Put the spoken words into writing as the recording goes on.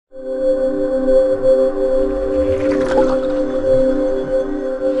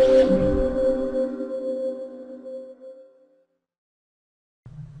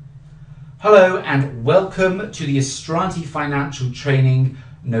Welcome to the Astranti Financial Training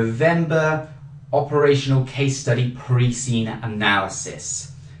November Operational Case Study Pre-Scene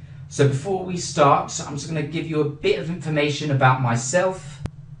Analysis. So before we start, I'm just going to give you a bit of information about myself.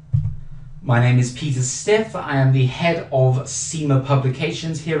 My name is Peter Stiff. I am the head of CIMA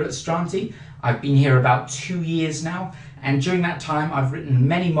publications here at Astranti. I've been here about 2 years now, and during that time I've written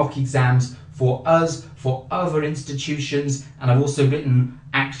many mock exams for us, for other institutions, and I've also written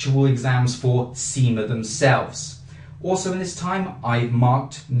actual exams for CIMA themselves. Also in this time I've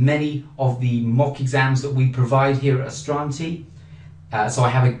marked many of the mock exams that we provide here at Astranti, so I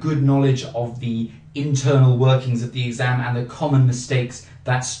have a good knowledge of the internal workings of the exam and the common mistakes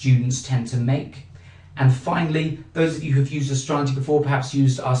that students tend to make. And finally, those of you who have used Astranti before, perhaps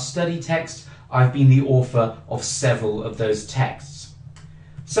used our study text, I've been the author of several of those texts.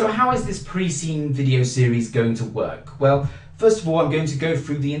 So how is this pre-scene video series going to work? Well, first of all, I'm going to go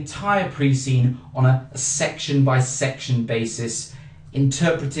through the entire pre-scene on a section by section basis,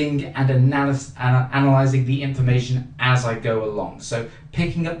 interpreting and analysing the information as I go along. So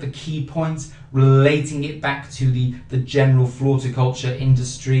picking up the key points, relating it back to the general horticulture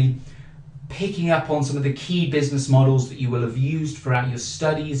industry, picking up on some of the key business models that you will have used throughout your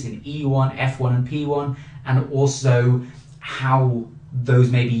studies in E1, F1 and P1, and also how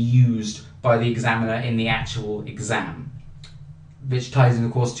those may be used by the examiner in the actual exam, which ties in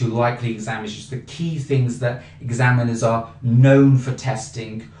of course to likely exam issues, the key things that examiners are known for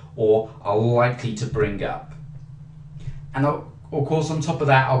testing or are likely to bring up. And of course on top of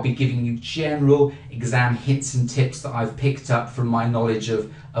that I'll be giving you general exam hints and tips that I've picked up from my knowledge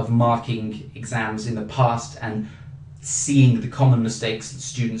of marking exams in the past and seeing the common mistakes that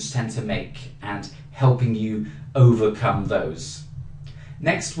students tend to make and helping you overcome those.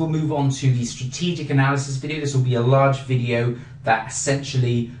 Next, we'll move on to the strategic analysis video. This will be a large video that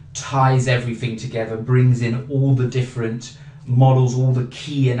essentially ties everything together, brings in all the different models, all the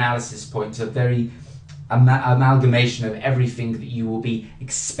key analysis points, a very amalgamation of everything that you will be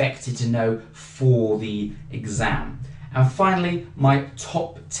expected to know for the exam. And finally, my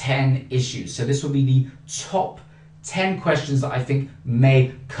top 10 issues. So this will be the top 10 questions that I think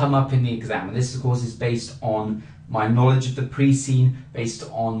may come up in the exam. And this, of course, is based on my knowledge of the pre-scene, based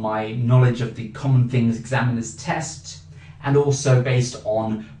on my knowledge of the common things examiners test, and also based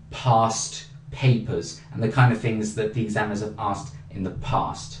on past papers and the kind of things that the examiners have asked in the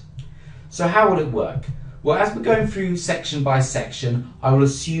past. So how will it work? Well, as we're going through section by section, I will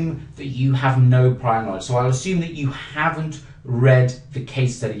assume that you have no prior knowledge. So I'll assume that you haven't read the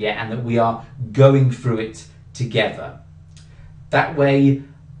case study yet and that we are going through it together. That way,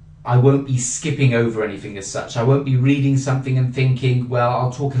 I won't be skipping over anything as such. I won't be reading something and thinking, well,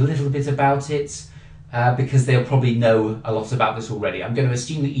 I'll talk a little bit about it because they'll probably know a lot about this already. I'm going to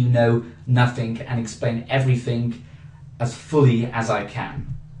assume that you know nothing and explain everything as fully as I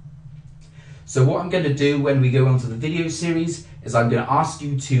can. So what I'm going to do when we go on to the video series is I'm going to ask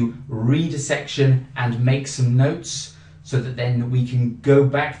you to read a section and make some notes so that then we can go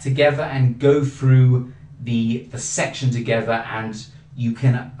back together and go through the section together and you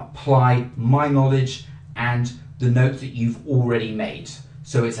can apply my knowledge and the notes that you've already made.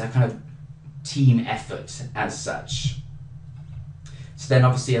 So it's a kind of team effort as such. So then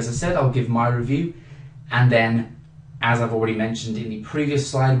obviously, as I said, I'll give my review, and then as I've already mentioned in the previous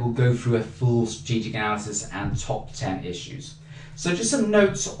slide, we'll go through a full strategic analysis and top 10 issues. So just some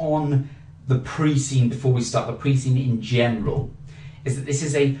notes on the pre-scene before we start. The pre-scene in general is that this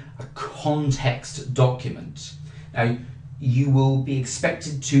is a context document. Now, you will be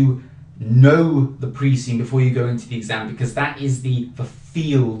expected to know the pre-scene before you go into the exam because that is the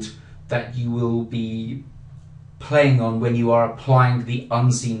field that you will be playing on when you are applying the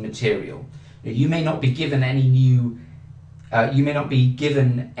unseen material. You may not be given any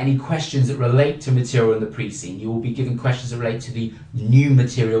any questions that relate to material in the pre-scene. You will be given questions that relate to the new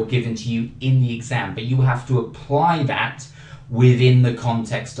material given to you in the exam, but you will have to apply that within the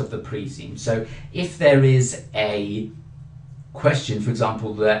context of the pre-scene. So if there is a question, for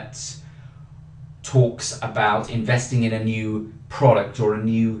example, that talks about investing in a new product or a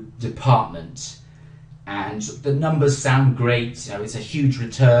new department and the numbers sound great, you know, it's a huge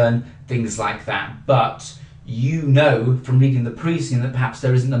return, things like that, but you know from reading the pre-scene that perhaps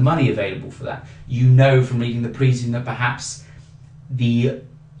there isn't the money available for that. You know from reading the pre-scene that perhaps the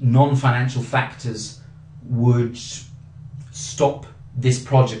non-financial factors would stop this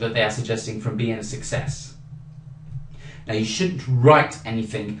project that they are suggesting from being a success. Now, you shouldn't write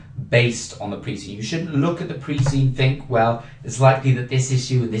anything based on the pre-scene. You shouldn't look at the pre-scene and think, well, it's likely that this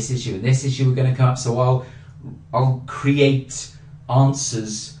issue and this issue and this issue are going to come up, so I'll create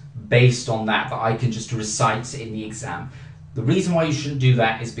answers based on that I can just recite in the exam. The reason why you shouldn't do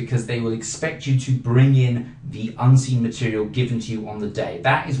that is because they will expect you to bring in the unseen material given to you on the day.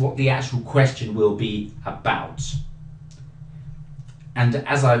 That is what the actual question will be about. And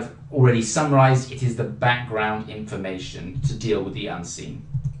as I've already summarized, it is the background information to deal with the unseen.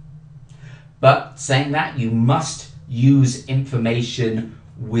 But saying that, you must use information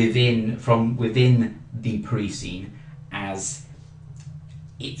from within the pre-seen, as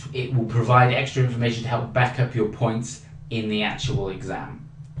it will provide extra information to help back up your points in the actual exam.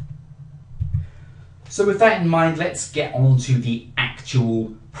 So with that in mind, let's get on to the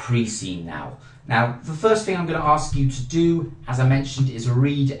actual pre-seen now. Now, the first thing I'm going to ask you to do, as I mentioned, is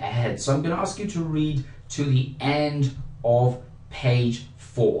read ahead. So I'm going to ask you to read to the end of page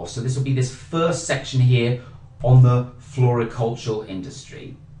 4. So this will be this first section here on the floricultural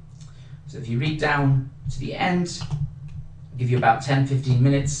industry. So if you read down to the end, I'll give you about 10-15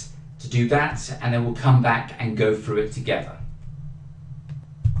 minutes to do that, and then we'll come back and go through it together.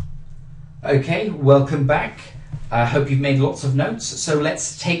 Okay, welcome back. I hope you've made lots of notes. So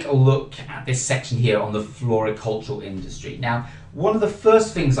let's take a look at this section here on the floricultural industry. Now, one of the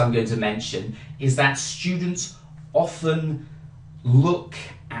first things I'm going to mention is that students often look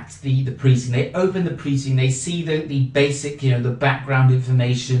at the pre-seen. They open the pre-seen, they see the basic, the background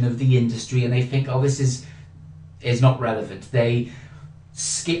information of the industry, and they think, oh, this is not relevant. They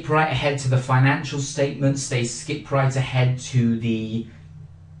skip right ahead to the financial statements, they skip right ahead to the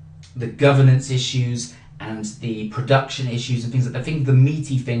governance issues and the production issues and things like that. Think the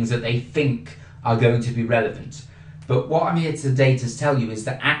meaty things that they think are going to be relevant. But what I'm here today to tell you is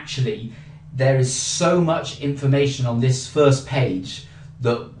that actually there is so much information on this first page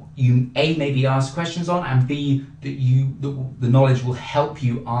that you A, maybe ask questions on, and B, that the knowledge will help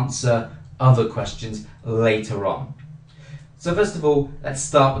you answer other questions later on. So first of all, let's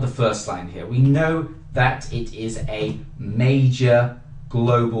start with the first line here. We know that it is a major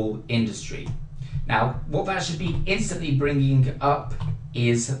global industry. Now, what that should be instantly bringing up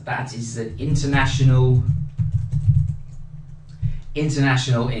is that is an international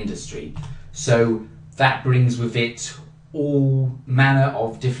industry. So that brings with it all manner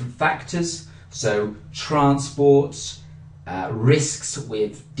of different factors. So transport, risks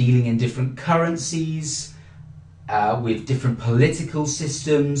with dealing in different currencies, with different political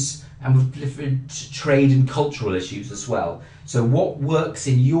systems, and with different trade and cultural issues as well. So what works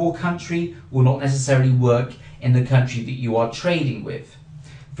in your country will not necessarily work in the country that you are trading with.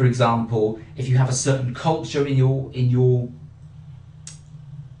 For example, if you have a certain culture in your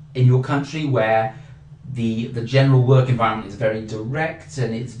country where the general work environment is very direct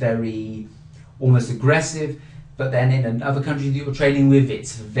and it's very almost aggressive, but then in another country that you're trading with,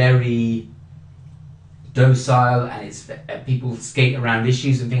 it's very docile and it's people skate around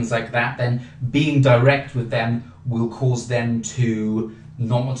issues and things like that, then being direct with them will cause them to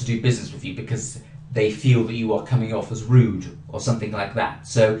not want to do business with you because they feel that you are coming off as rude or something like that.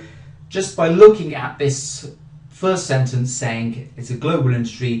 So just by looking at this first sentence saying it's a global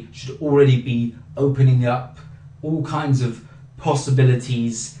industry should already be opening up all kinds of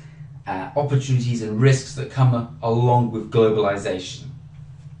possibilities, opportunities and risks that come along with globalization.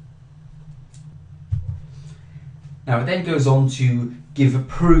 Now it then goes on to give a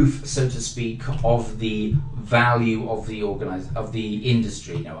proof, so to speak, of the value of the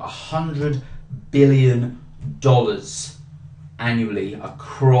industry. Now, $100 billion annually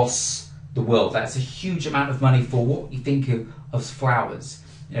across the world. That's a huge amount of money for what you think of flowers.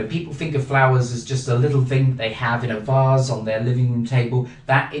 People think of flowers as just a little thing they have in a vase on their living room table.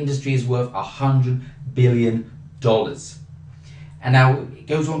 That industry is worth $100 billion. And now it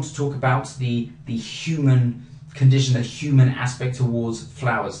goes on to talk about the human condition, the human aspect towards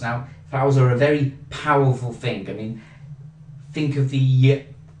flowers. Now, flowers are a very powerful thing. I mean, think of the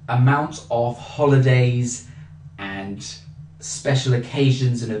amount of holidays and special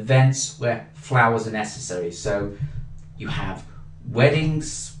occasions and events where flowers are necessary. So you have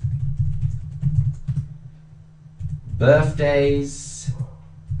weddings, birthdays,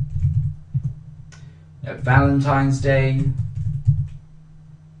 Valentine's Day,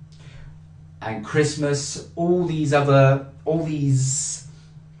 and Christmas, all these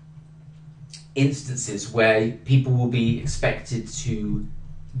instances where people will be expected to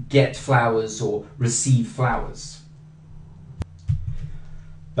get flowers or receive flowers.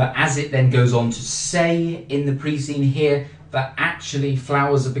 But as it then goes on to say in the pre-scene here, that actually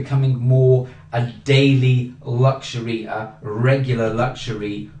flowers are becoming more a daily luxury, a regular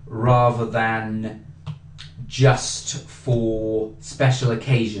luxury, rather than just for special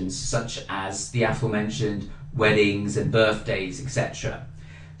occasions such as the aforementioned weddings and birthdays, etc.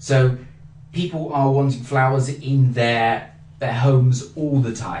 So people are wanting flowers in their homes all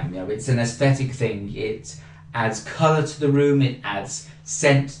the time. You know, it's an aesthetic thing. It adds colour to the room, it adds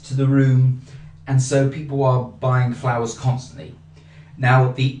scent to the room, and so people are buying flowers constantly.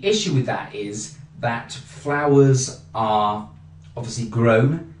 Now, the issue with that is that flowers are obviously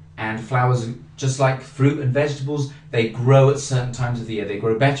grown, and flowers, just like fruit and vegetables, they grow at certain times of the year. They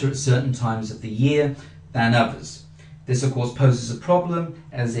grow better at certain times of the year than others. This, of course, poses a problem,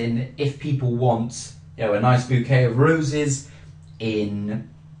 as in if people want, you know, a nice bouquet of roses in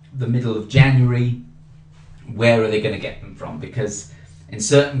the middle of January, where are they going to get them from? Because in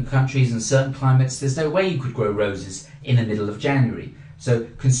certain countries and certain climates, there's no way you could grow roses in the middle of January. So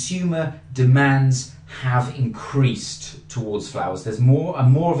consumer demands have increased towards flowers. There's more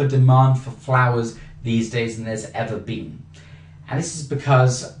and more of a demand for flowers these days than there's ever been. And this is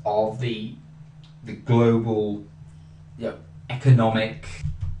because of the global, you know, economic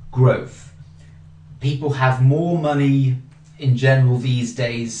growth. People have more money in general these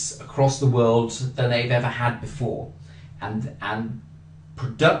days across the world than they've ever had before, and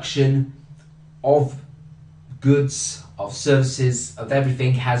production of goods, of services, of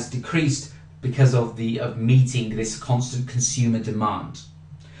everything has decreased because of meeting this constant consumer demand.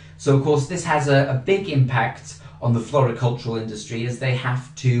 So of course this has a big impact on the floricultural industry, as they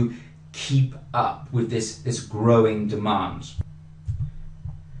have to keep up with this growing demand.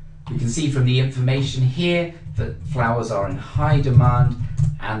 We can see from the information here that flowers are in high demand,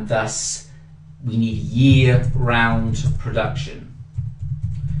 and thus we need year-round production.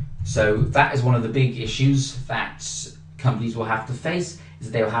 So that is one of the big issues that companies will have to face, is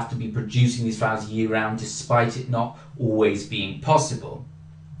that they will have to be producing these flowers year-round, despite it not always being possible.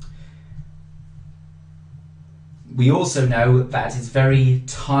 We also know that it's very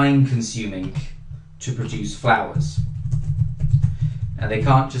time-consuming to produce flowers. And they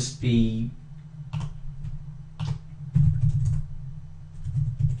can't just be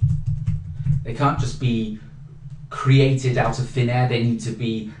created out of thin air. They need to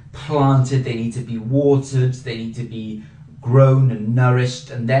be planted, they need to be watered, they need to be grown and nourished,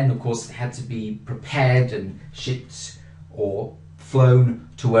 and then of course they had to be prepared and shipped or flown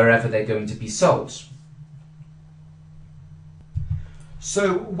to wherever they're going to be sold.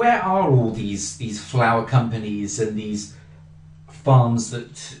 So where are all these flower companies and these farms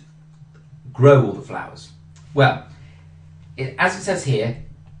that grow all the flowers? Well, as it says here,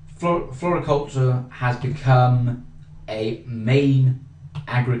 floriculture has become a main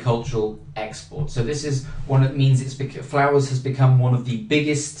agricultural export. So this is one that means flowers has become one of the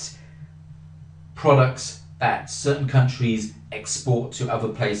biggest products that certain countries export to other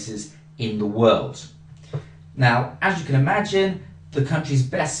places in the world. Now, as you can imagine, the countries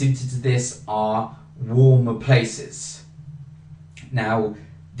best suited to this are warmer places. Now,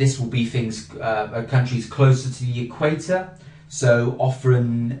 this will be countries closer to the equator, so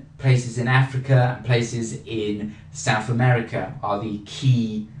often places in Africa and places in South America are the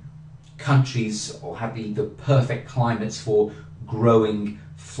key countries, or have the perfect climates for growing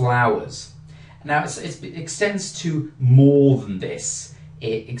flowers. Now, it extends to more than this.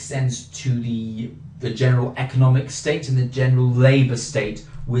 It extends to the general economic state and the general labour state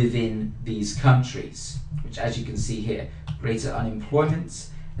within these countries, which, as you can see here, greater unemployment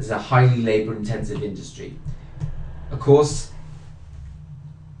is a highly labour-intensive industry. Of course,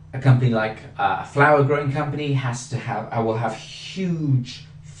 a company like a flower growing company will have huge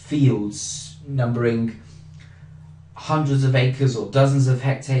fields numbering hundreds of acres or dozens of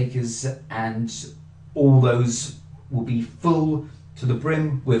hectares, and all those will be full to the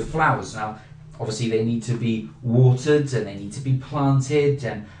brim with flowers. Now, obviously they need to be watered and they need to be planted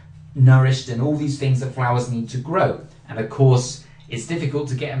and nourished and all these things that flowers need to grow. And of course, it's difficult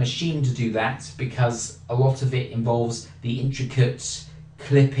to get a machine to do that because a lot of it involves the intricate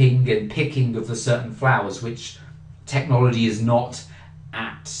clipping and picking of the certain flowers, which technology is not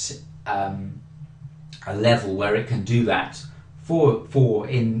at a level where it can do that for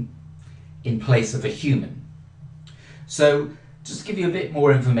in place of a human. So just to give you a bit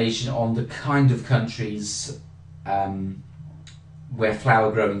more information on the kind of countries where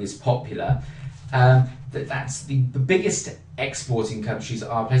flower growing is popular, that's the biggest exporting countries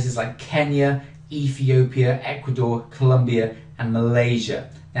are places like Kenya, Ethiopia, Ecuador, Colombia and Malaysia.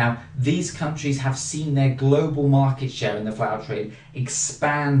 Now, these countries have seen their global market share in the flower trade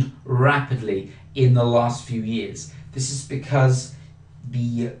expand rapidly in the last few years. This is because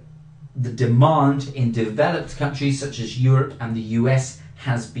the demand in developed countries such as Europe and the US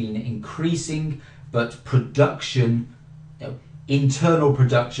has been increasing, but production, internal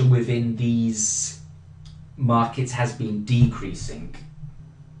production within these markets has been decreasing.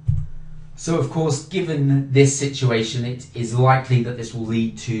 So of course, given this situation, it is likely that this will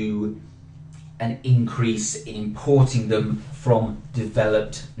lead to an increase in importing them from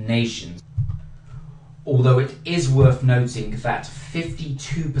developed nations. Although it is worth noting that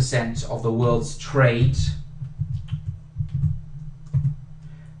 52% of the world's trade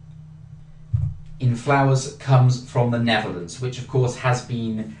in flowers comes from the Netherlands, which of course has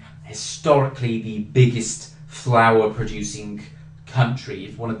been historically the biggest flower producing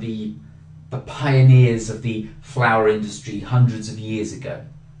country, one of the pioneers of the flower industry hundreds of years ago.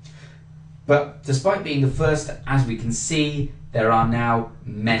 But despite being the first, as we can see, there are now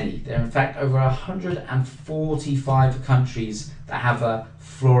many. There are in fact over 145 countries that have a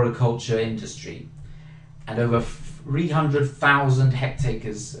floriculture industry, and over 300,000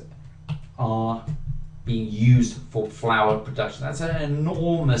 hectares are being used for flower production. That's an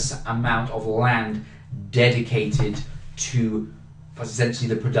enormous amount of land dedicated to essentially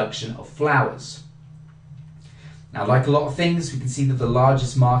the production of flowers. Now, like a lot of things, we can see that the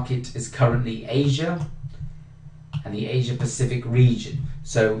largest market is currently Asia and the Asia Pacific region.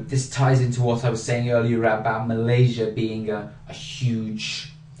 So this ties into what I was saying earlier about Malaysia being a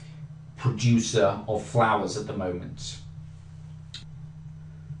huge producer of flowers at the moment.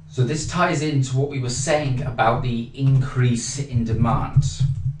 So this ties into what we were saying about the increase in demand.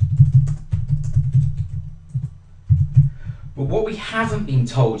 But what we haven't been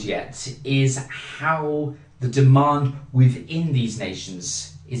told yet is how the demand within these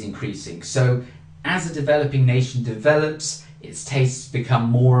nations is increasing. So as a developing nation develops, its tastes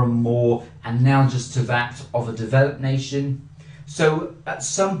become more and more analogous to that of a developed nation. So at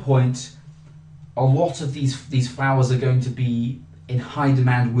some point, a lot of these flowers are going to be in high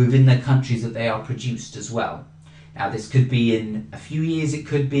demand within the countries that they are produced as well. Now this could be in a few years, it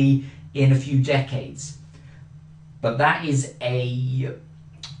could be in a few decades. But that is a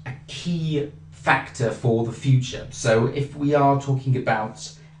key factor for the future. So if we are talking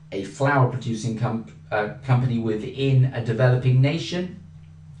about a flower producing company within a developing nation,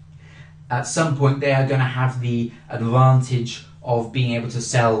 at some point they are going to have the advantage of being able to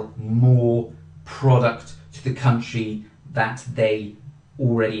sell more product to the country that they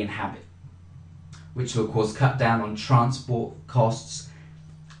already inhabit, which will of course cut down on transport costs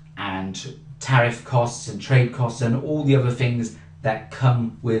and tariff costs and trade costs and all the other things that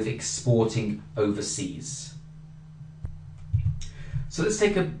come with exporting overseas. So let's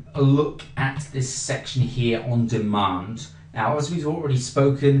take a look at this section here on demand. Now, as we've already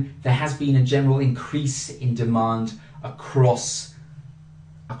spoken, there has been a general increase in demand across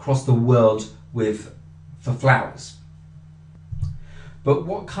the world for flowers. But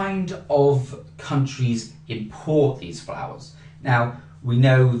what kind of countries import these flowers? Now, we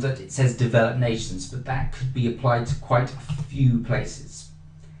know that it says developed nations, but that could be applied to quite a few places.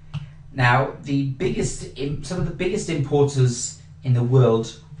 Now, some of the biggest importers in the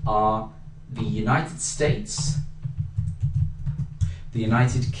world are the United States, the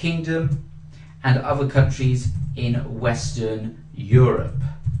United Kingdom, and other countries in Western Europe.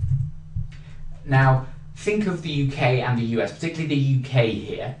 Now, think of the UK and the US, particularly the UK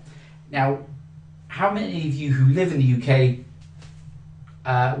here. Now, how many of you who live in the UK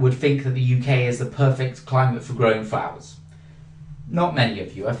would think that the UK is the perfect climate for growing flowers? Not many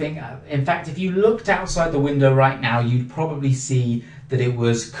of you. I think, in fact, if you looked outside the window right now, you'd probably see that it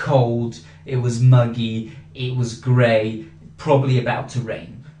was cold, it was muggy, it was grey, probably about to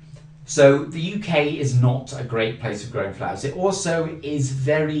rain. So the UK is not a great place for growing flowers. It also is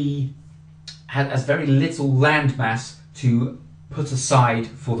has very little landmass to put aside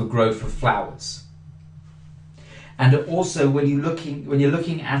for the growth of flowers. And also, when you're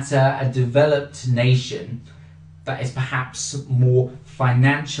looking at a developed nation that is perhaps more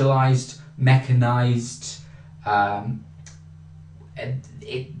financialized, mechanized, the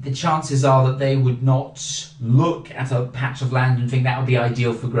chances are that they would not look at a patch of land and think that would be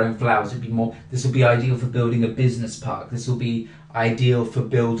ideal for growing flowers. It'd be more, this will be ideal for building a business park. This will be ideal for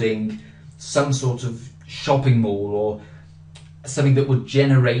building some sort of shopping mall or something that would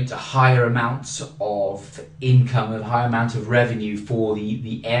generate a higher amount of income, a higher amount of revenue for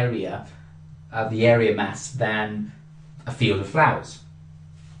the area mass than a field of flowers.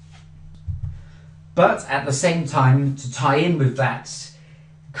 But at the same time, to tie in with that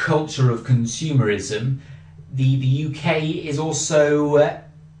culture of consumerism, the UK is also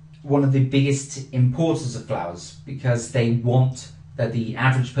one of the biggest importers of flowers, because the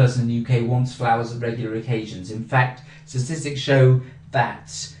average person in the UK wants flowers at regular occasions. In fact, statistics show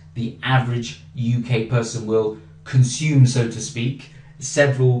that the average UK person will consume, so to speak,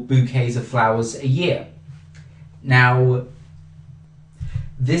 several bouquets of flowers a year. Now,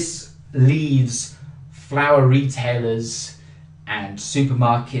 this leaves flower retailers and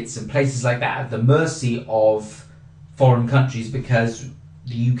supermarkets and places like that at the mercy of foreign countries, because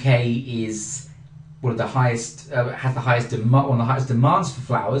the UK is one of the highest, has the highest one of the highest demands for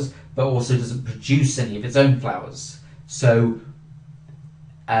flowers, but also doesn't produce any of its own flowers. So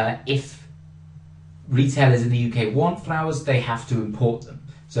if retailers in the UK want flowers, they have to import them.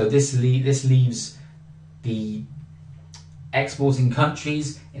 So this leaves the exporting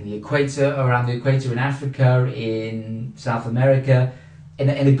countries in the equator, around the equator, in Africa, in South America, in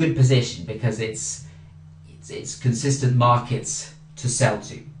a good position, because it's consistent markets to sell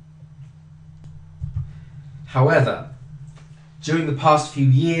to. However, during the past few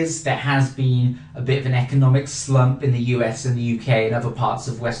years, there has been a bit of an economic slump in the US and the UK and other parts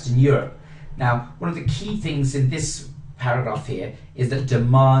of Western Europe. Now, one of the key things in this paragraph here is that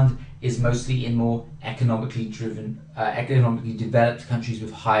demand is mostly in more economically developed countries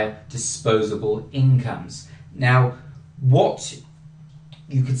with higher disposable incomes. Now, what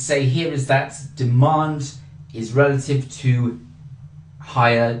you could say here is that demand is relative to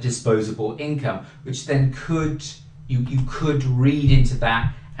higher disposable income, which then you could read into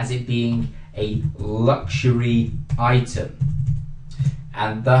that as it being a luxury item,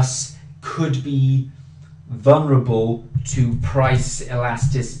 and thus could be vulnerable to price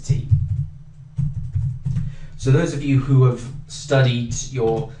elasticity. So those of you who have studied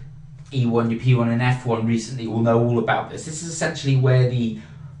your E1, your P1 and F1 recently will know all about this. This is essentially where the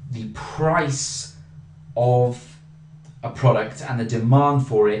price of a product and the demand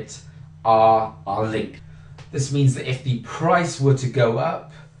for it are linked. This means that if the price were to go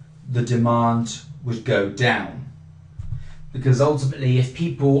up, the demand would go down. Because ultimately, if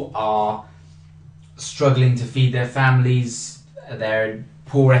people are struggling to feed their families, they're in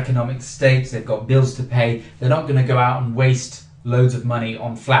poor economic states, they've got bills to pay, they're not going to go out and waste loads of money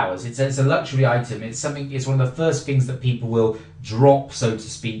on flowers. It's a luxury item. It's one of the first things that people will drop, so to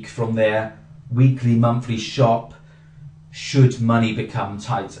speak, from their weekly, monthly shop should money become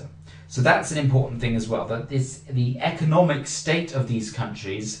tighter. So that's an important thing as well, that the economic state of these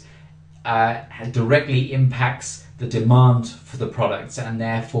countries directly impacts the demand for the products, and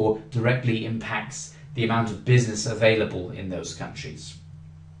therefore directly impacts the amount of business available in those countries.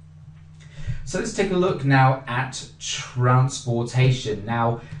 So let's take a look now at transportation.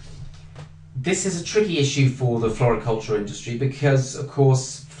 Now, this is a tricky issue for the floriculture industry because, of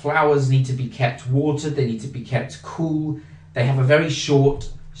course, flowers need to be kept watered, they need to be kept cool, they have a very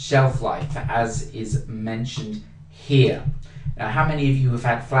short shelf life, as is mentioned here. Now, how many of you have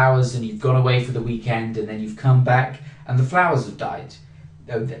had flowers and you've gone away for the weekend and then you've come back and the flowers have died?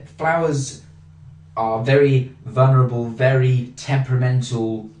 Flowers are very vulnerable, very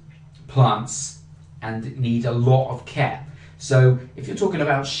temperamental plants and need a lot of care. So if you're talking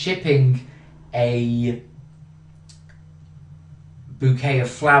about shipping a bouquet of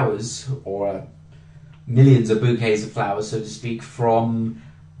flowers, or millions of bouquets of flowers, so to speak, from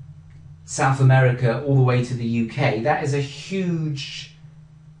South America all the way to the UK, that is a huge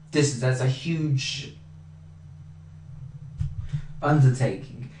distance, that's a huge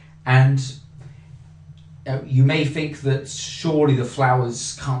undertaking. And you may think that surely the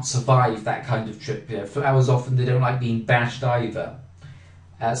flowers can't survive that kind of trip. You know, flowers often, they don't like being bashed either.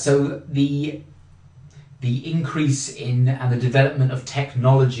 So the increase in and the development of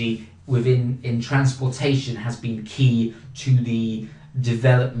technology in transportation has been key to the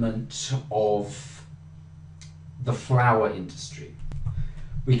development of the flower industry.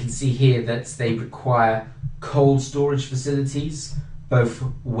 We can see here that they require cold storage facilities, both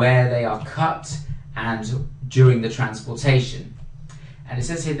where they are cut and during the transportation. And it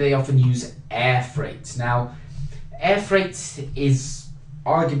says here they often use air freight. Now, air freight is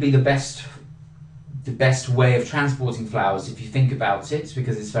arguably the best way of transporting flowers if you think about it,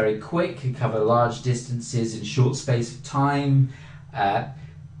 because it's very quick, it can cover large distances in short space of time.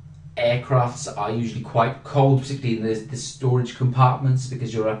 Aircrafts are usually quite cold, particularly in the storage compartments,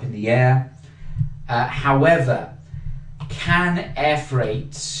 because you're up in the air. However, can air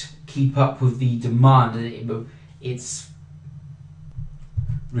freight keep up with the demand it's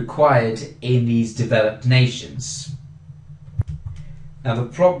required in these developed nations? Now, the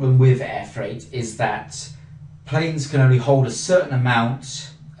problem with air freight is that planes can only hold a certain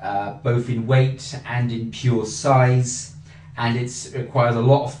amount, both in weight and in pure size, and it requires a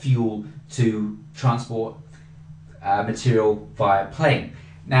lot of fuel to transport material via plane.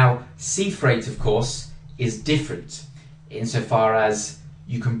 Now, sea freight, of course, is different insofar as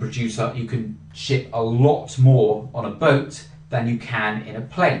you can ship a lot more on a boat than you can in a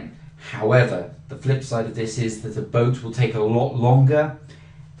plane. However, the flip side of this is that a boat will take a lot longer,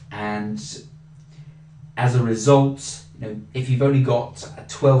 and as a result, if you've only got a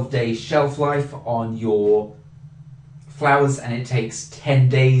 12-day shelf life on your flowers and it takes 10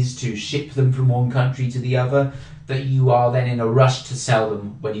 days to ship them from one country to the other, that you are then in a rush to sell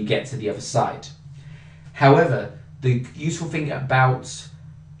them when you get to the other side. However, the useful thing about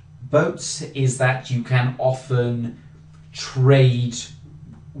boats is that you can often trade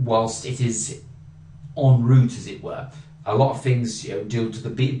whilst it is en route, as it were. A lot of things, due to the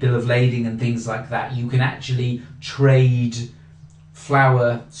bill of lading and things like that, you can actually trade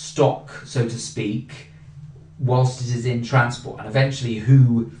flower stock, so to speak, whilst it is in transport, and eventually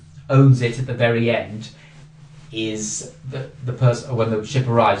who owns it at the very end is the person, when the ship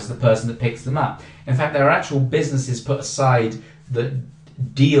arrives, the person that picks them up. In fact, there are actual businesses put aside that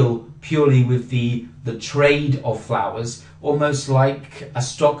deal purely with the trade of flowers, almost like a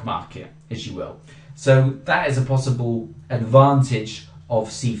stock market, as you will. So that is a possible advantage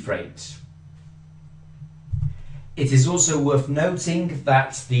of sea freight. It is also worth noting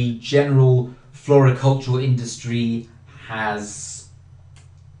that the general floricultural industry has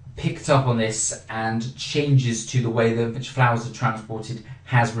picked up on this, and changes to the way in which flowers are transported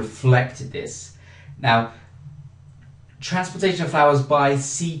has reflected this. Now, transportation of flowers by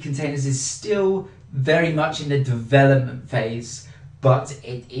sea containers is still very much in the development phase, but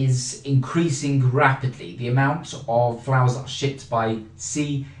it is increasing rapidly. The amount of flowers that are shipped by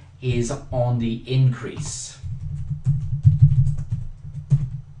sea is on the increase.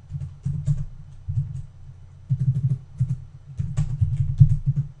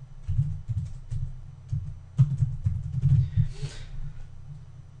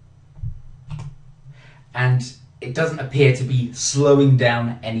 And it doesn't appear to be slowing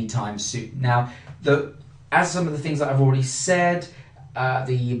down anytime soon. Now, as some of the things that I've already said,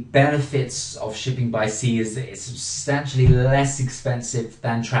 the benefits of shipping by sea is that it's substantially less expensive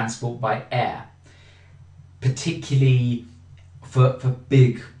than transport by air, particularly for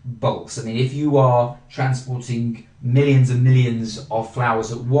big bulks. I mean, if you are transporting millions and millions of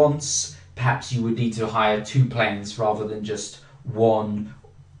flowers at once, perhaps you would need to hire 2 planes rather than just one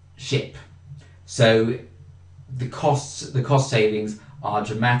ship. So the cost savings are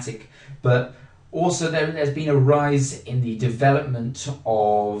dramatic, but also there's been a rise in the development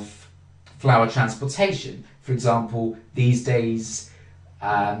of flower transportation. For example, these days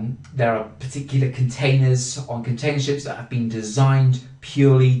there are particular containers on container ships that have been designed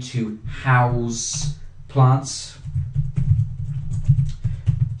purely to house plants.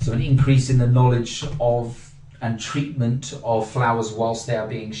 So an increase in the knowledge of and treatment of flowers whilst they are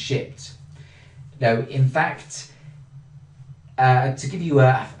being shipped. Now, in fact, to give you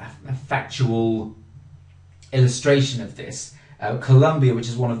a factual illustration of this, Colombia, which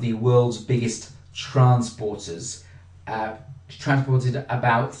is one of the world's biggest transporters, transported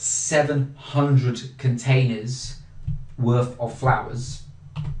about 700 containers worth of flowers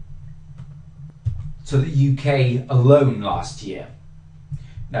to the UK alone last year.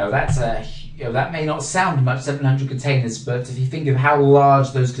 Now, that's that may not sound much, 700 containers, but if you think of how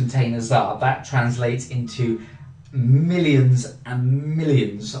large those containers are, that translates into millions and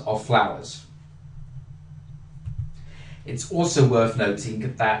millions of flowers. It's also worth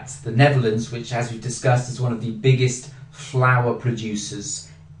noting that the Netherlands, which, as we've discussed, is one of the biggest flower producers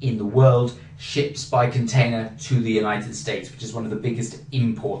in the world, ships by container to the United States, which is one of the biggest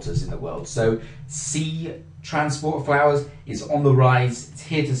importers in the world. So sea transport of flowers is on the rise, it's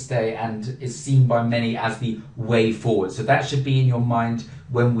here to stay, and is seen by many as the way forward. So that should be in your mind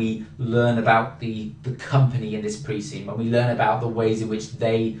when we learn about the company in this pre-scene, when we learn about the ways in which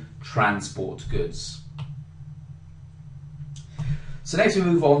they transport goods. So next we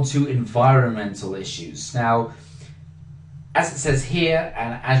move on to environmental issues. Now, as it says here,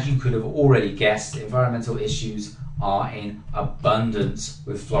 and as you could have already guessed, environmental issues are in abundance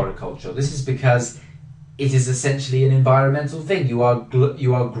with floriculture. This is because it is essentially an environmental thing. You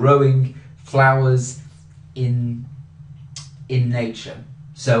are growing flowers in nature.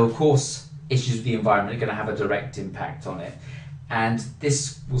 So of course, issues with the environment are going to have a direct impact on it. And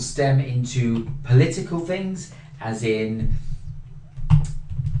this will stem into political things, as in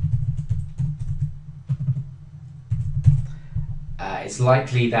it's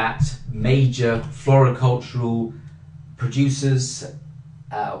likely that major floricultural producers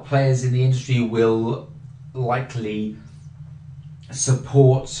or players in the industry will likely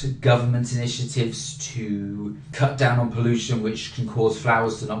support government initiatives to cut down on pollution, which can cause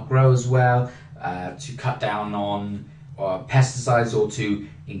flowers to not grow as well, to cut down on pesticides, or to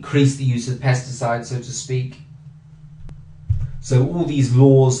increase the use of pesticides, so to speak. So all these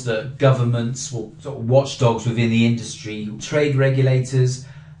laws that governments, sort of watchdogs within the industry, trade regulators,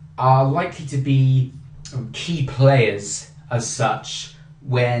 are likely to be key players as such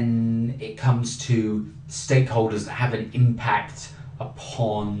when it comes to stakeholders that have an impact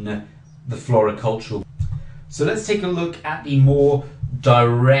upon the floricultural. So let's take a look at the more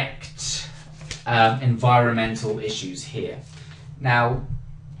direct environmental issues here. Now,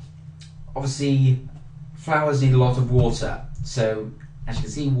 obviously, flowers need a lot of water, so as you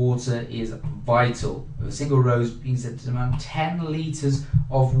can see, water is vital. With a single rose being said to demand 10 litres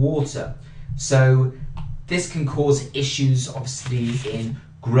of water. So this can cause issues, obviously, in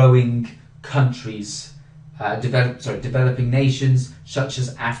growing countries, developing nations such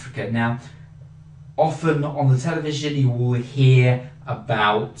as Africa. Now, often on the television you will hear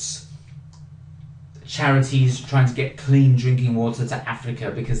about charities trying to get clean drinking water to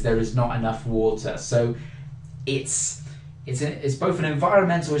Africa because there is not enough water. So it's both an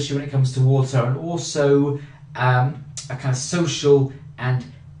environmental issue when it comes to water, and also a kind of social and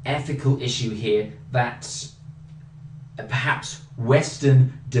ethical issue here, that perhaps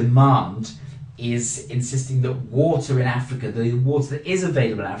Western demand is insisting that water in Africa, the water that is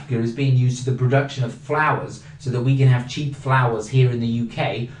available in Africa, is being used to the production of flowers so that we can have cheap flowers here in the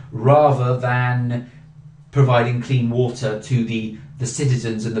UK, rather than providing clean water to the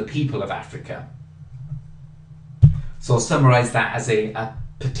citizens and the people of Africa. So I'll summarise that as a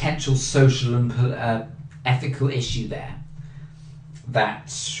potential social and ethical issue there,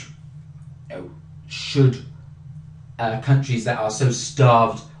 that should countries that are so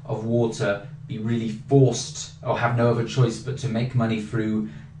starved of water be really forced or have no other choice but to make money through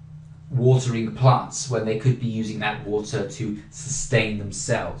watering plants when they could be using that water to sustain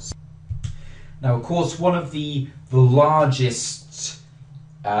themselves. Now, of course, one of the largest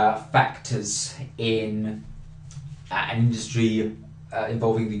factors in an industry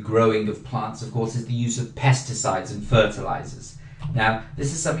involving the growing of plants, of course, is the use of pesticides and fertilizers. Now,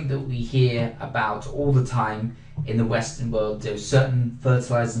 this is something that we hear about all the time in the Western world. Certain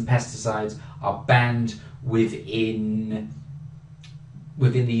fertilizers and pesticides are banned within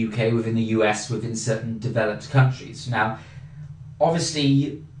the UK, within the US, within certain developed countries. Now,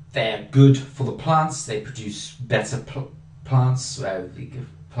 obviously, they're good for the plants. They produce better plants,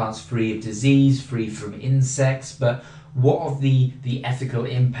 plants free of disease, free from insects. But what of the ethical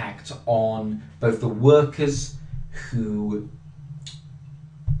impact on both the workers who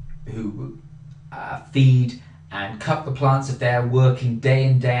feed and cut the plants, if they're working day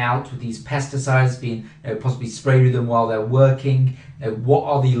in, day out with these pesticides being possibly sprayed with them while they're working? What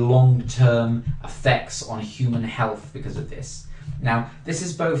are the long-term effects on human health because of this? Now, this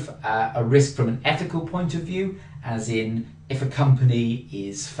is both a risk from an ethical point of view, as in if a company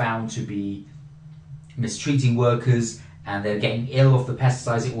is found to be mistreating workers and they're getting ill of the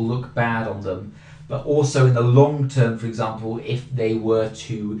pesticides, it will look bad on them. But also in the long term, for example, if they were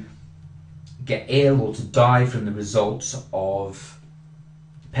to get ill or to die from the results of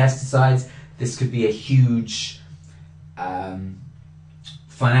pesticides, this could be a huge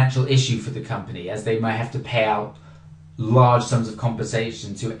financial issue for the company, as they might have to pay out large sums of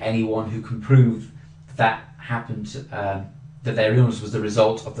compensation to anyone who can prove that happened, that their illness was the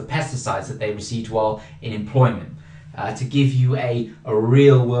result of the pesticides that they received while in employment. To give you a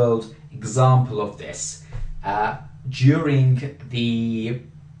real world example of this, during the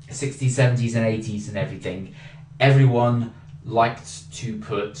 60s, 70s and 80s and everything, everyone liked to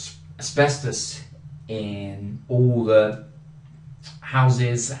put asbestos in all the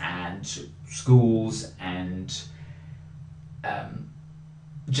houses and schools, and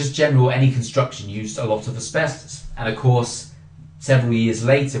just any construction used a lot of asbestos. And of course, several years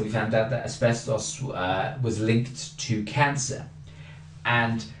later we found out that asbestos was linked to cancer,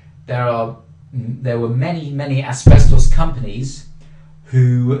 and there were many asbestos companies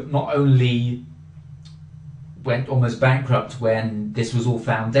who not only went almost bankrupt when this was all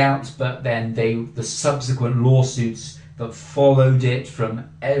found out, but then the subsequent lawsuits that followed it from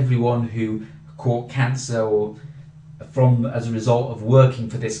everyone who caught cancer or as a result of working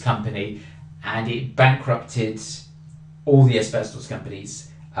for this company, and it bankrupted all the asbestos companies.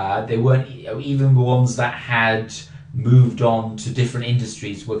 They weren't, even the ones that had moved on to different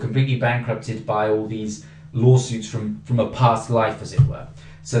industries were completely bankrupted by all these lawsuits from a past life, as it were.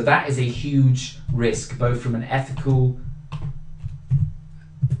 So that is a huge risk, both from an ethical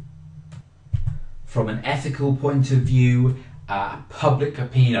point of view, public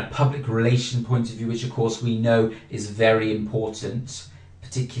opinion, a public relation point of view, which of course we know is very important,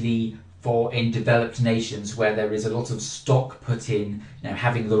 particularly in developed nations where there is a lot of stock put in,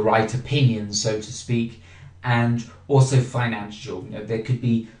 having the right opinion, so to speak, and also financial. There could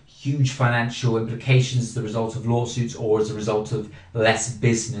be huge financial implications as the result of lawsuits or as a result of less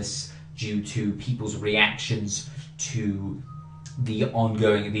business due to people's reactions to the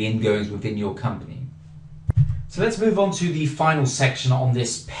ingoings within your company. So let's move on to the final section on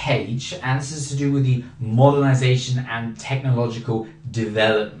this page, and this is to do with the modernization and technological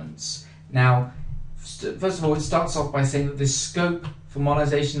developments. Now, first of all, it starts off by saying that the scope for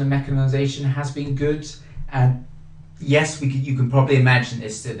modernization and mechanization has been good, and yes, you can probably imagine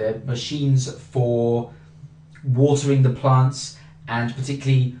this, that there are machines for watering the plants, and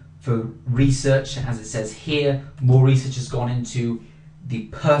particularly for research, as it says here, more research has gone into the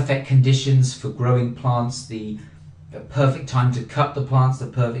perfect conditions for growing plants, the perfect time to cut the plants, the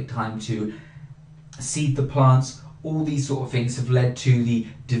perfect time to seed the plants. All these sort of things have led to the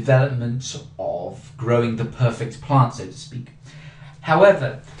development of growing the perfect plant, so to speak.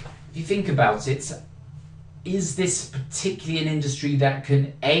 However, if you think about it, is this particularly an industry that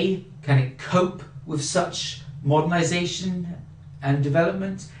can it cope with such modernization and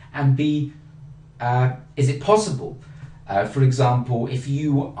development, and B, is it possible? For example, if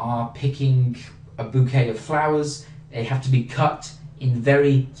you are picking a bouquet of flowers, they have to be cut in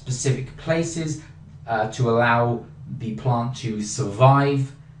very specific places to allow the plant to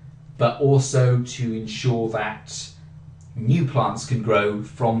survive, but also to ensure that new plants can grow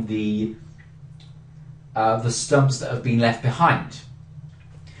from the stumps that have been left behind.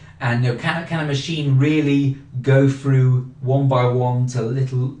 And can a machine really go through one by one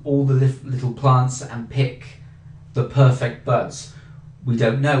to all the little plants and pick the perfect buds? We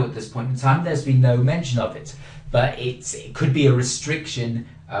don't know at this point in time. There's been no mention of it, but it could be a restriction.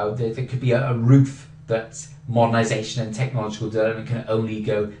 There could be a roof that modernization and technological development can only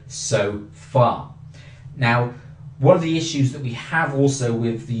go so far. Now, one of the issues that we have also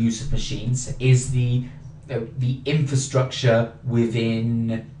with the use of machines is the infrastructure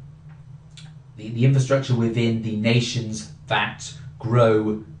within the nations that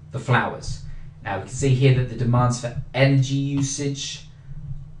grow the flowers. Now we can see here that the demands for energy usage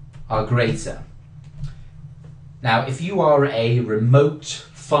are greater. Now, if you are a remote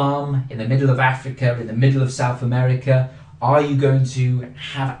farm in the middle of Africa, in the middle of South America, are you going to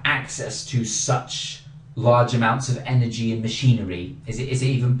have access to such large amounts of energy and machinery? Is it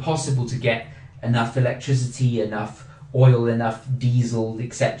even possible to get enough electricity, enough oil, enough diesel,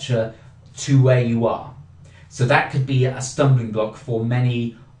 etc. to where you are? So that could be a stumbling block for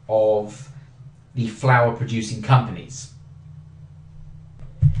many of the flower producing companies.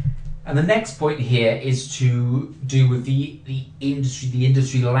 And the next point here is to do with the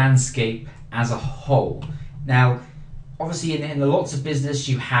industry landscape as a whole. Now, obviously in lots of business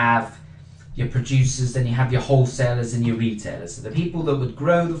you have your producers, then you have your wholesalers and your retailers. So the people that would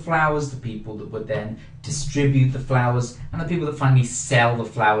grow the flowers, the people that would then distribute the flowers, and the people that finally sell the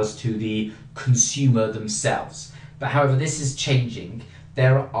flowers to the consumer themselves. But however, this is changing.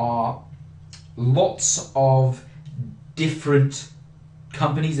 There are lots of different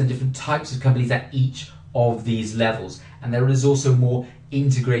companies and different types of companies at each of these levels, and there is also more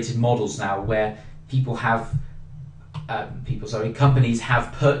integrated models now where companies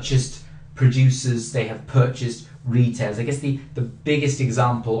have purchased producers, they have purchased retailers. I guess the biggest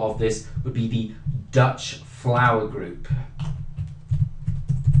example of this would be the Dutch Flower Group.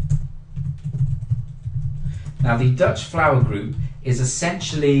 Now, the Dutch Flower Group is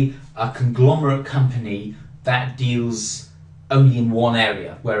essentially a conglomerate company that deals only in one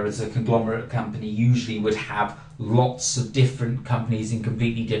area, whereas a conglomerate company usually would have lots of different companies in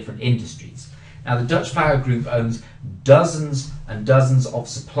completely different industries. Now, the Dutch Flower Group owns dozens and dozens of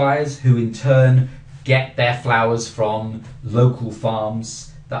suppliers who in turn get their flowers from local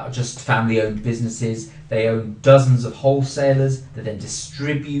farms that are just family-owned businesses. They own dozens of wholesalers that then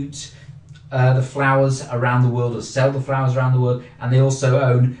distribute the flowers around the world or sell the flowers around the world, and they also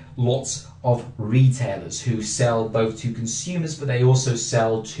own lots of retailers who sell both to consumers, but they also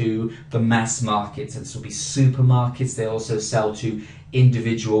sell to the mass markets, and this will be supermarkets. They also sell to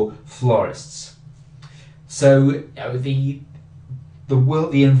individual florists. So the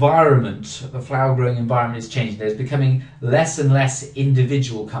environment, the flower growing environment is changing. There's becoming less and less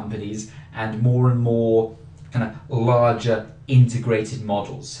individual companies and more kind of larger integrated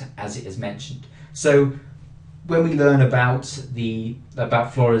models, as it is mentioned. So when we learn about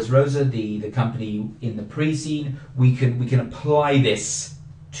Flores Rosa, the company in the pre-scene, we can apply this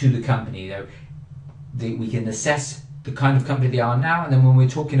to the company. We can assess the kind of company they are now, and then when we're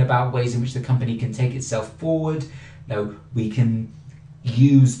talking about ways in which the company can take itself forward, we can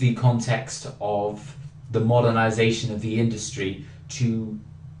use the context of the modernization of the industry to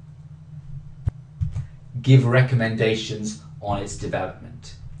give recommendations on its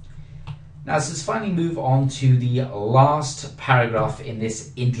development. Now let's finally move on to the last paragraph in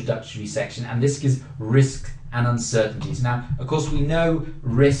this introductory section, and this gives risks and uncertainties. Now, of course, we know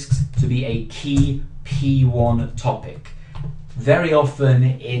risks to be a key P1 topic. Very often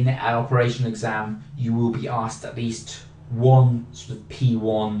in an operational exam, you will be asked at least one sort of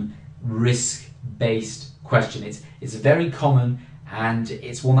P1 risk-based question. It's very common, and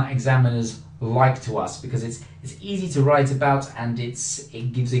it's one that examiners like to ask because it's easy to write about, and it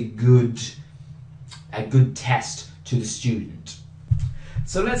gives a good test to the student.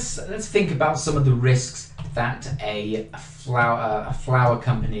 So let's think about some of the risks that a flower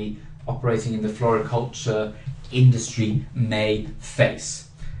company operating in the floriculture industry may face.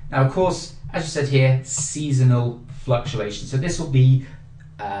 Now, of course, as you said here, seasonal fluctuation. So this will be,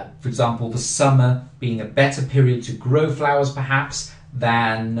 for example, the summer being a better period to grow flowers perhaps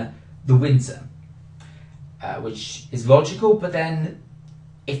than the winter, which is logical, but then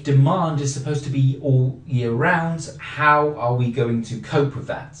if demand is supposed to be all year round, how are we going to cope with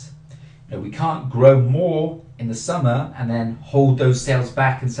that? You know, we can't grow more in the summer and then hold those sales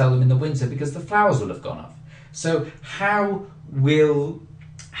back and sell them in the winter because the flowers will have gone off. So how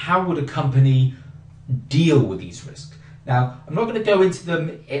would a company deal with these risks? Now, I'm not going to go into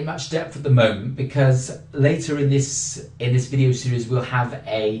them in much depth at the moment because later in this video series we'll have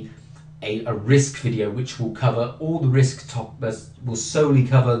a risk video which will cover all the risk topics, will solely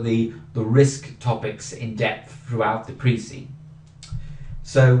cover the risk topics in depth throughout the pre-scene.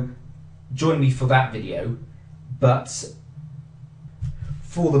 So join me for that video, but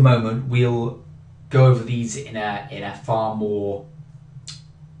for the moment we'll go over these in a far more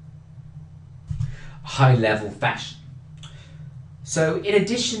high-level fashion. So in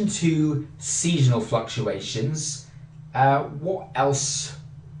addition to seasonal fluctuations, what else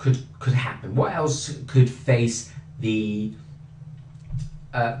could happen? What else could face the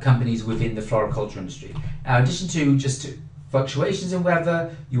companies within the floriculture industry? Now, in addition to just fluctuations in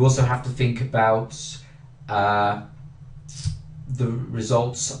weather, you also have to think about the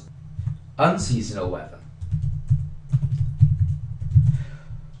results of unseasonal weather.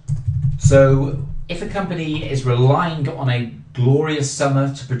 So if a company is relying on a glorious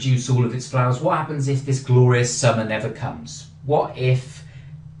summer to produce all of its flowers, what happens if this glorious summer never comes? What if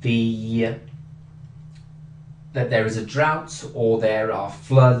that there is a drought or there are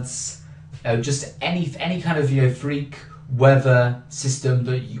floods, just any kind of freak weather system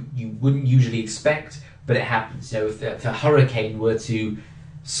that you wouldn't usually expect, but it happens. If a hurricane were to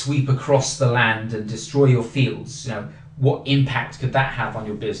sweep across the land and destroy your fields, what impact could that have on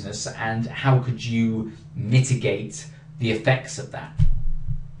your business, and how could you mitigate the effects of that?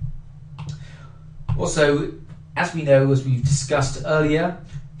 Also, as we know, as we've discussed earlier,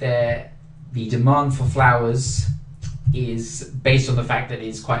 the demand for flowers is based on the fact that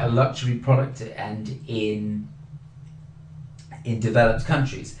it's quite a luxury product and in developed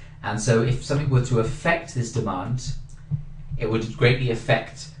countries. And so if something were to affect this demand, it would greatly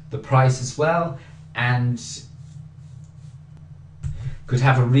affect the price as well, and could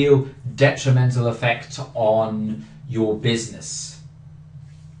have a real detrimental effect on your business.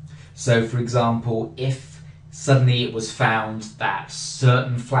 So for example, if suddenly it was found that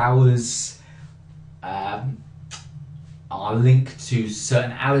certain flowers are linked to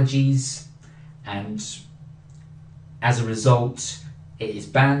certain allergies, and as a result it is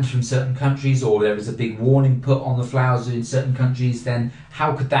banned from certain countries, or there is a big warning put on the flowers in certain countries, then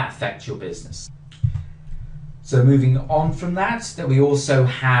how could that affect your business? So moving on from that, we also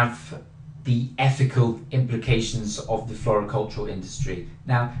have the ethical implications of the floricultural industry.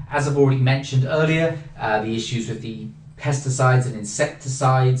 Now, as I've already mentioned earlier, the issues with the pesticides and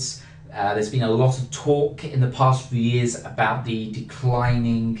insecticides, there's been a lot of talk in the past few years about the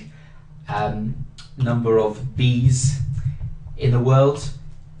declining number of bees in the world,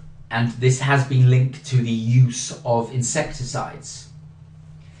 and this has been linked to the use of insecticides.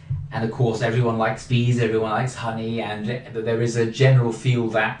 And of course, everyone likes bees, everyone likes honey, and there is a general feel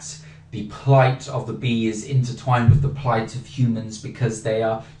that the plight of the bee is intertwined with the plight of humans because they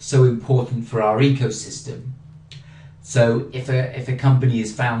are so important for our ecosystem. So if a company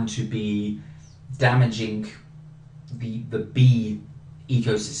is found to be damaging the bee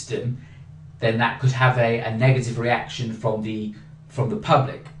ecosystem, then that could have a negative reaction from the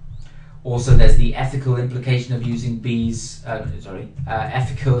public. Also, there's the ethical implication of using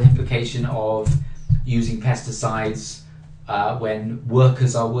ethical implication of using pesticides when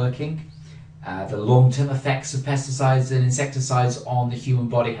workers are working. The long-term effects of pesticides and insecticides on the human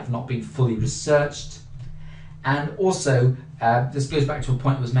body have not been fully researched. And also, this goes back to a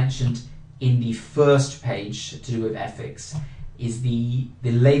point that was mentioned in the first page to do with ethics, is the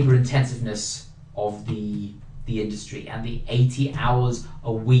labour intensiveness of the industry and the 80 hours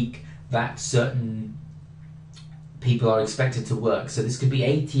a week that certain people are expected to work. So this could be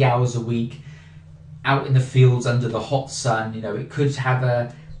 80 hours a week out in the fields under the hot sun. You know, it could have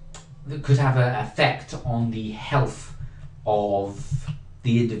an effect on the health of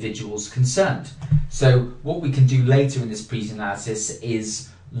the individuals concerned. So what we can do later in this pre-analysis is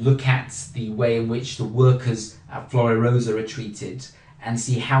look at the way in which the workers at Flores Rosa are treated and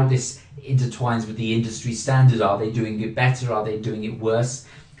see how this intertwines with the industry standard. Are they doing it better? Are they doing it worse?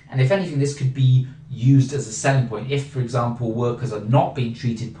 And if anything, this could be used as a selling point. If, for example, workers are not being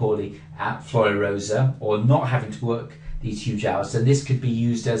treated poorly at Flores Rosa or not having to work these huge hours, then this could be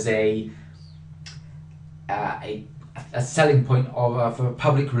used as a selling point of from a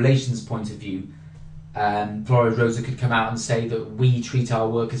public relations point of view. Flores Rosa could come out and say that we treat our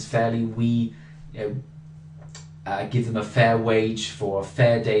workers fairly, we give them a fair wage for a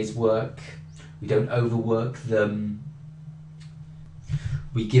fair day's work, we don't overwork them,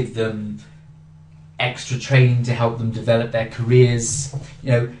 we give them extra training to help them develop their careers.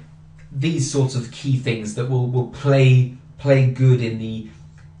 You know, these sorts of key things that will play good in the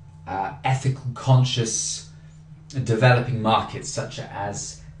ethical conscious developing markets such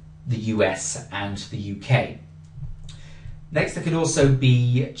as the US and the UK. Next, there could also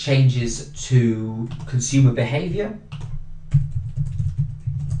be changes to consumer behaviour.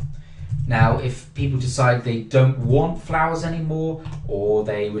 Now, if people decide they don't want flowers anymore, or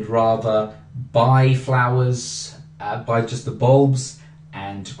they would rather buy flowers, buy just the bulbs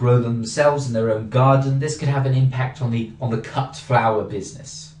and grow them themselves in their own garden, this could have an impact on the cut flower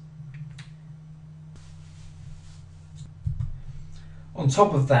business. On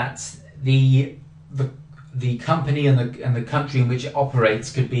top of that, the company and the country in which it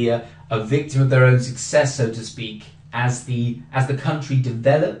operates could be a victim of their own success, so to speak, as the country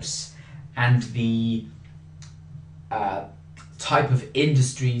develops and the type of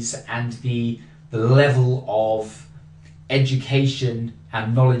industries and the level of education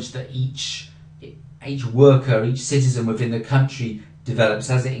and knowledge that each worker, each citizen within the country develops.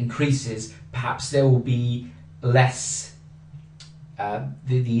 As it increases, perhaps there will be less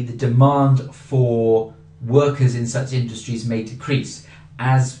the demand for workers in such industries may decrease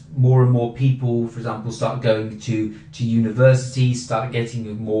as more and more people, for example, start going to university, start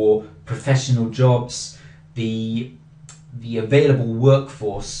getting more professional jobs. The available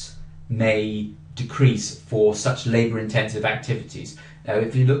workforce may decrease for such labour-intensive activities. Now,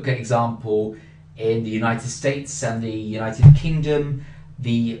 if you look at example in the United States and the United Kingdom,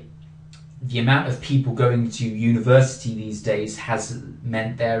 the amount of people going to university these days has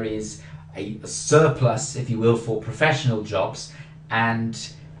meant there is a surplus, if you will, for professional jobs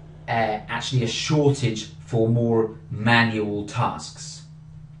and actually a shortage for more manual tasks.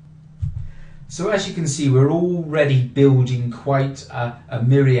 So as you can see, we're already building quite a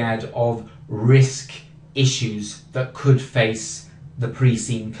myriad of risk issues that could face the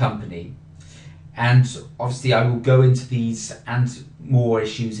pre-scene company. And obviously I will go into these and more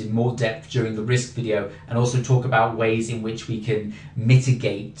issues in more depth during the risk video, and also talk about ways in which we can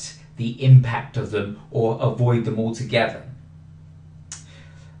mitigate the impact of them or avoid them altogether.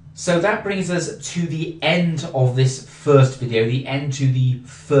 So that brings us to the end of this first video, the end to the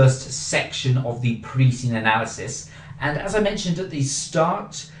first section of the pre-scene analysis. And as I mentioned at the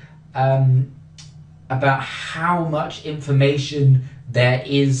start, about how much information there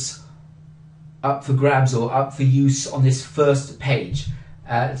is up for grabs or up for use on this first page.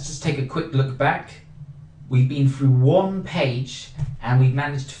 Let's just take a quick look back. We've been through one page and we've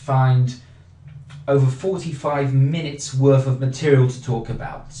managed to find over 45 minutes worth of material to talk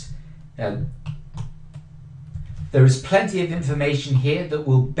about. There is plenty of information here that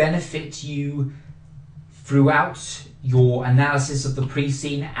will benefit you throughout your analysis of the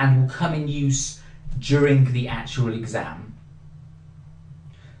pre-scene and will come in use during the actual exam.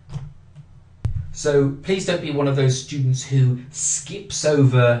 So please don't be one of those students who skips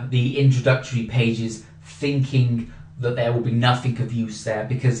over the introductory pages thinking that there will be nothing of use there,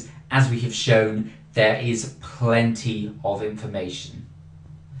 because as we have shown, there is plenty of information.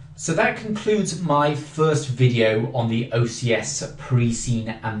 So that concludes my first video on the OCS pre-scene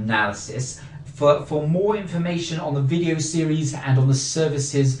analysis. For more information on the video series and on the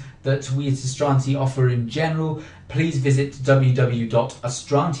services that we at Astranti offer in general, please visit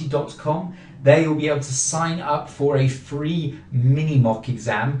www.astranti.com. There you'll be able to sign up for a free mini mock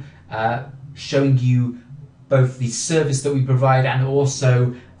exam showing you both the service that we provide and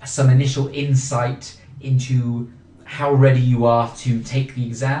also some initial insight into how ready you are to take the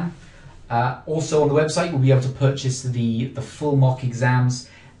exam. Also on the website you'll be able to purchase the full mock exams,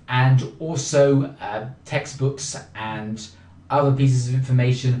 and also textbooks and other pieces of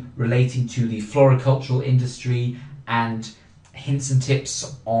information relating to the floricultural industry, and hints and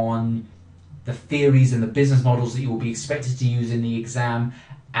tips on the theories and the business models that you will be expected to use in the exam,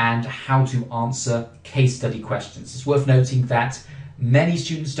 and how to answer case study questions. It's worth noting that many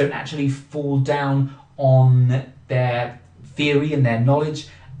students don't actually fall down on their theory and their knowledge.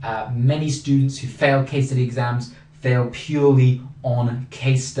 Many students who fail case study exams fail purely on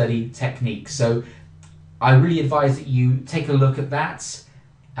case study technique. So I really advise that you take a look at that,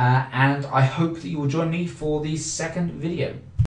 and I hope that you will join me for the second video.